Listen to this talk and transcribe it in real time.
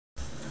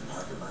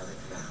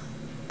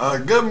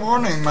Good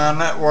morning, my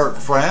network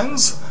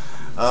friends.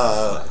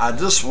 I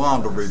just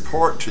wanted to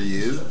report to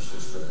you,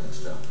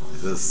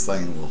 this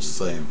thing will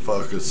stay in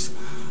focus,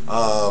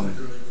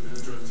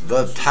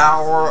 the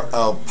Tower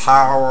of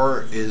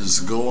Power is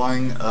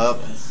going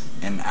up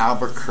in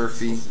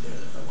Albuquerque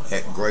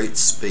at great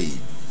speed.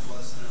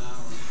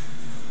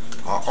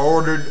 I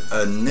ordered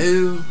a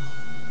new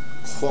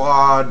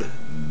quad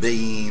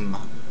beam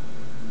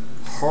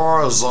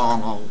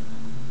horizontal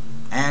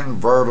and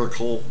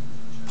vertical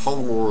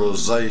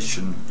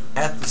polarization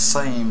at the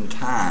same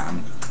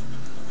time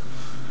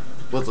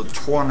with a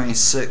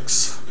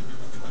 26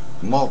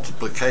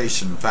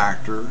 multiplication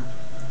factor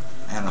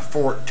and a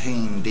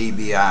 14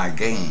 dBi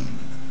gain.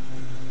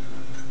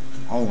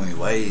 Only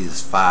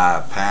weighs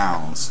 5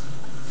 pounds.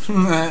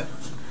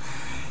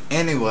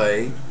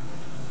 Anyway,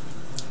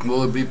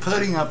 we'll be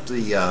putting up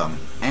the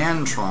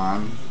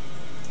Antron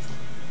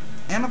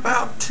in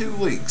about 2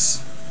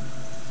 weeks,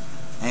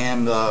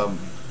 and the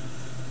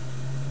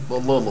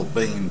little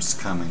beams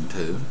coming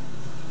too.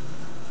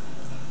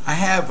 I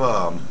have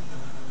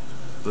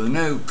the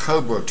new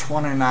Cobra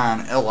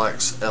 29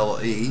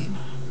 LXLE,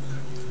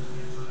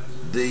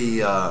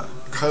 the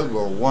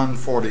Cobra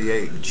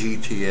 148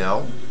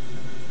 GTL,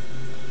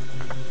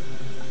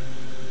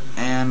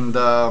 and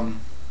a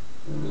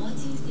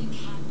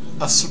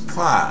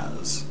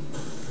surprise.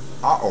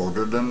 I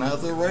ordered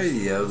another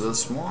radio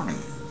this morning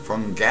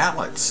from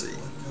Galaxy.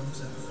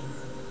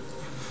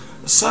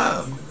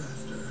 So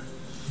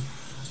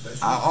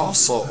I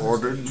also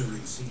ordered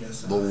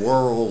the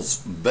world's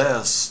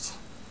best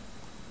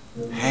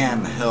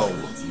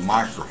handheld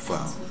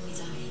microphone.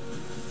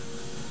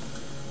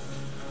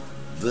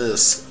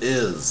 This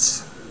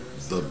is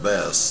the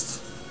best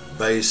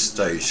base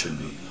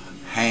station,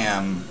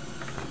 ham,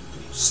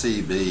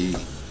 CB,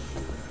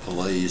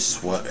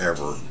 police,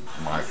 whatever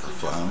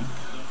microphone.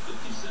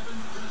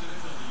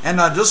 And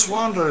I just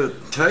wanted to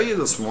tell you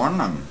this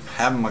morning, I'm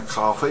having my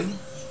coffee.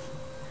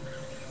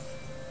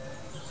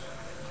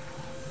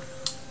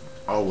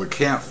 Oh, we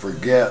can't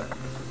forget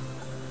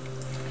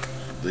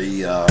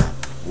the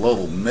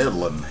little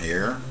Midland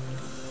here.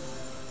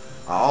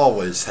 I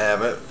always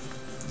have it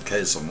in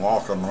case I'm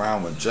walking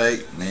around with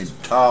Jake, need to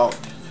talk.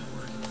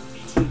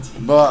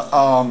 But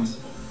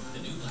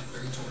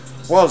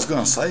what I was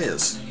going to say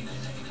is,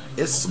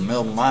 it's the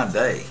middle of my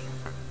day,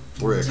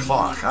 3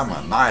 o'clock. I'm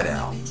a night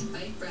owl.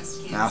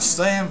 Now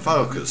stay in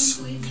focus,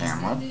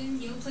 camera.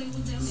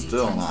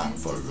 Still not in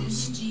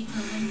focus.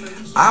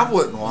 I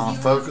wouldn't want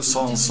to focus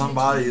on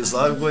somebody as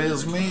ugly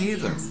as me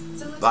either.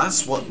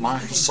 That's what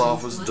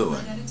Microsoft is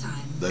doing.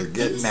 They're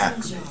getting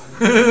after me.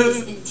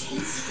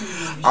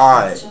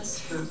 Alright,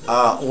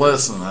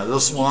 listen, I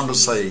just wanted to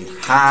say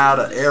hi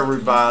to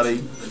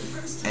everybody,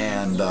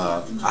 and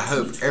I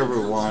hope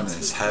everyone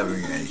is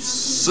having a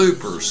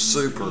super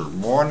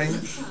morning,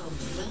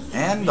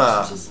 and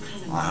I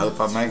hope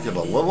I make it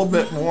a little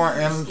bit more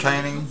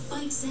entertaining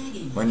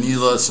when you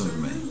listen to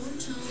me.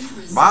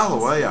 By the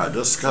way, I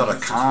just got a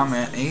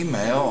comment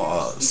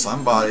email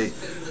somebody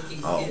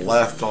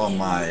left on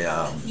my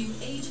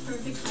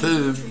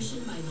tube.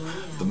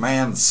 The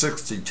man's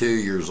 62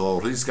 years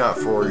old. He's got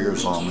 4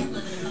 years on me.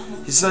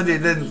 He said he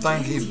didn't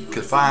think he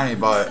could find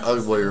anybody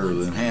uglier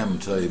than him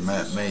until he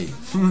met me.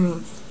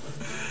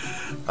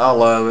 I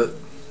love it.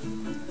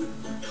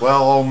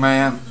 Well, old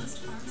man,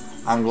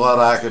 I'm glad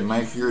I could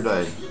make your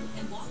day.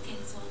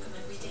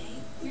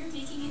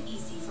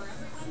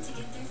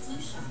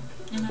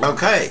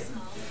 Okay,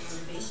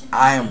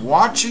 I am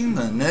watching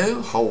the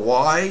new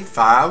Hawaii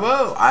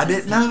 5-0. I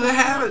didn't know they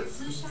have it.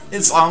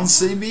 It's on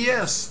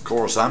CBS. Of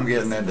course, I'm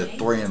getting it at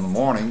 3 in the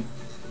morning.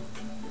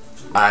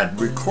 I'd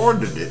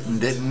recorded it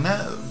and didn't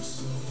know.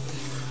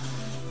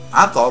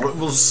 I thought it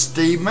was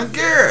Steve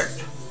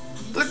McGarrett.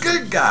 The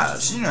good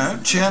guys, you know,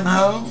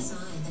 Chin-Ho,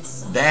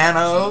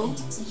 Dan-O.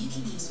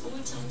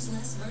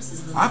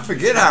 I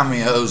forget how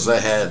many O's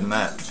they had in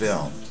that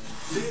film.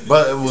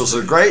 But it was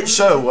a great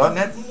show,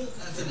 wasn't it?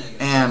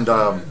 And,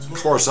 of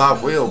course, I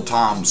wheeled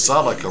Tom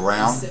Selleck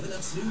around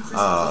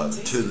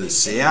to the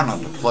Sienna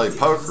to play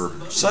poker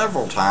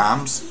several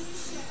times.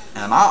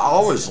 And I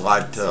always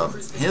liked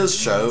his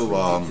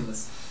show,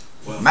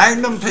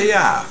 Magnum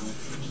P.I.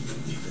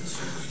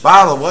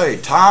 By the way,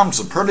 Tom's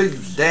a pretty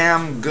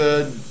damn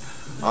good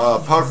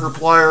poker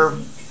player,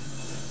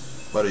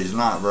 but he's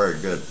not very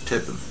good at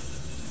tipping.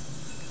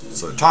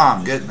 So,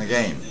 Tom, get in the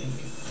game.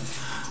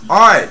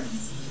 Alright,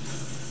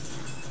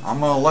 I'm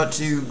going to let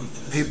you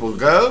people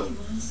go.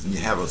 You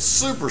have a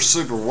super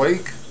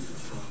week,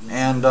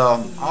 and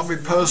I'll be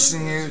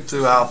posting you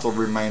throughout the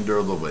remainder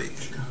of the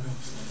week.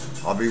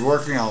 I'll be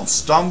working on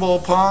Stumble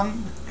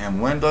Upon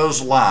and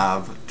Windows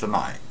Live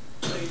tonight,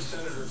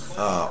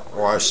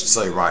 or I should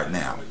say right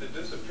now.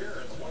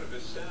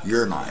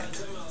 Your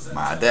night,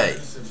 my day.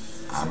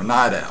 I'm a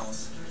night owl.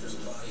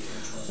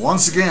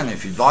 Once again,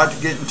 if you'd like to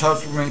get in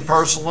touch with me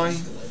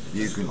personally,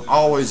 you can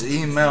always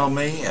email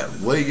me at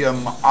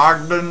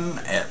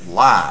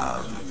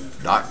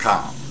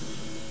williamogden@live.com.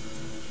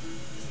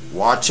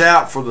 Watch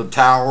out for the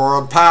Tower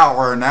of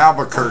Power in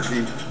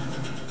Albuquerque.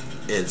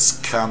 It's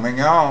coming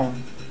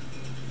on.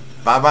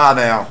 Bye-bye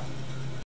now.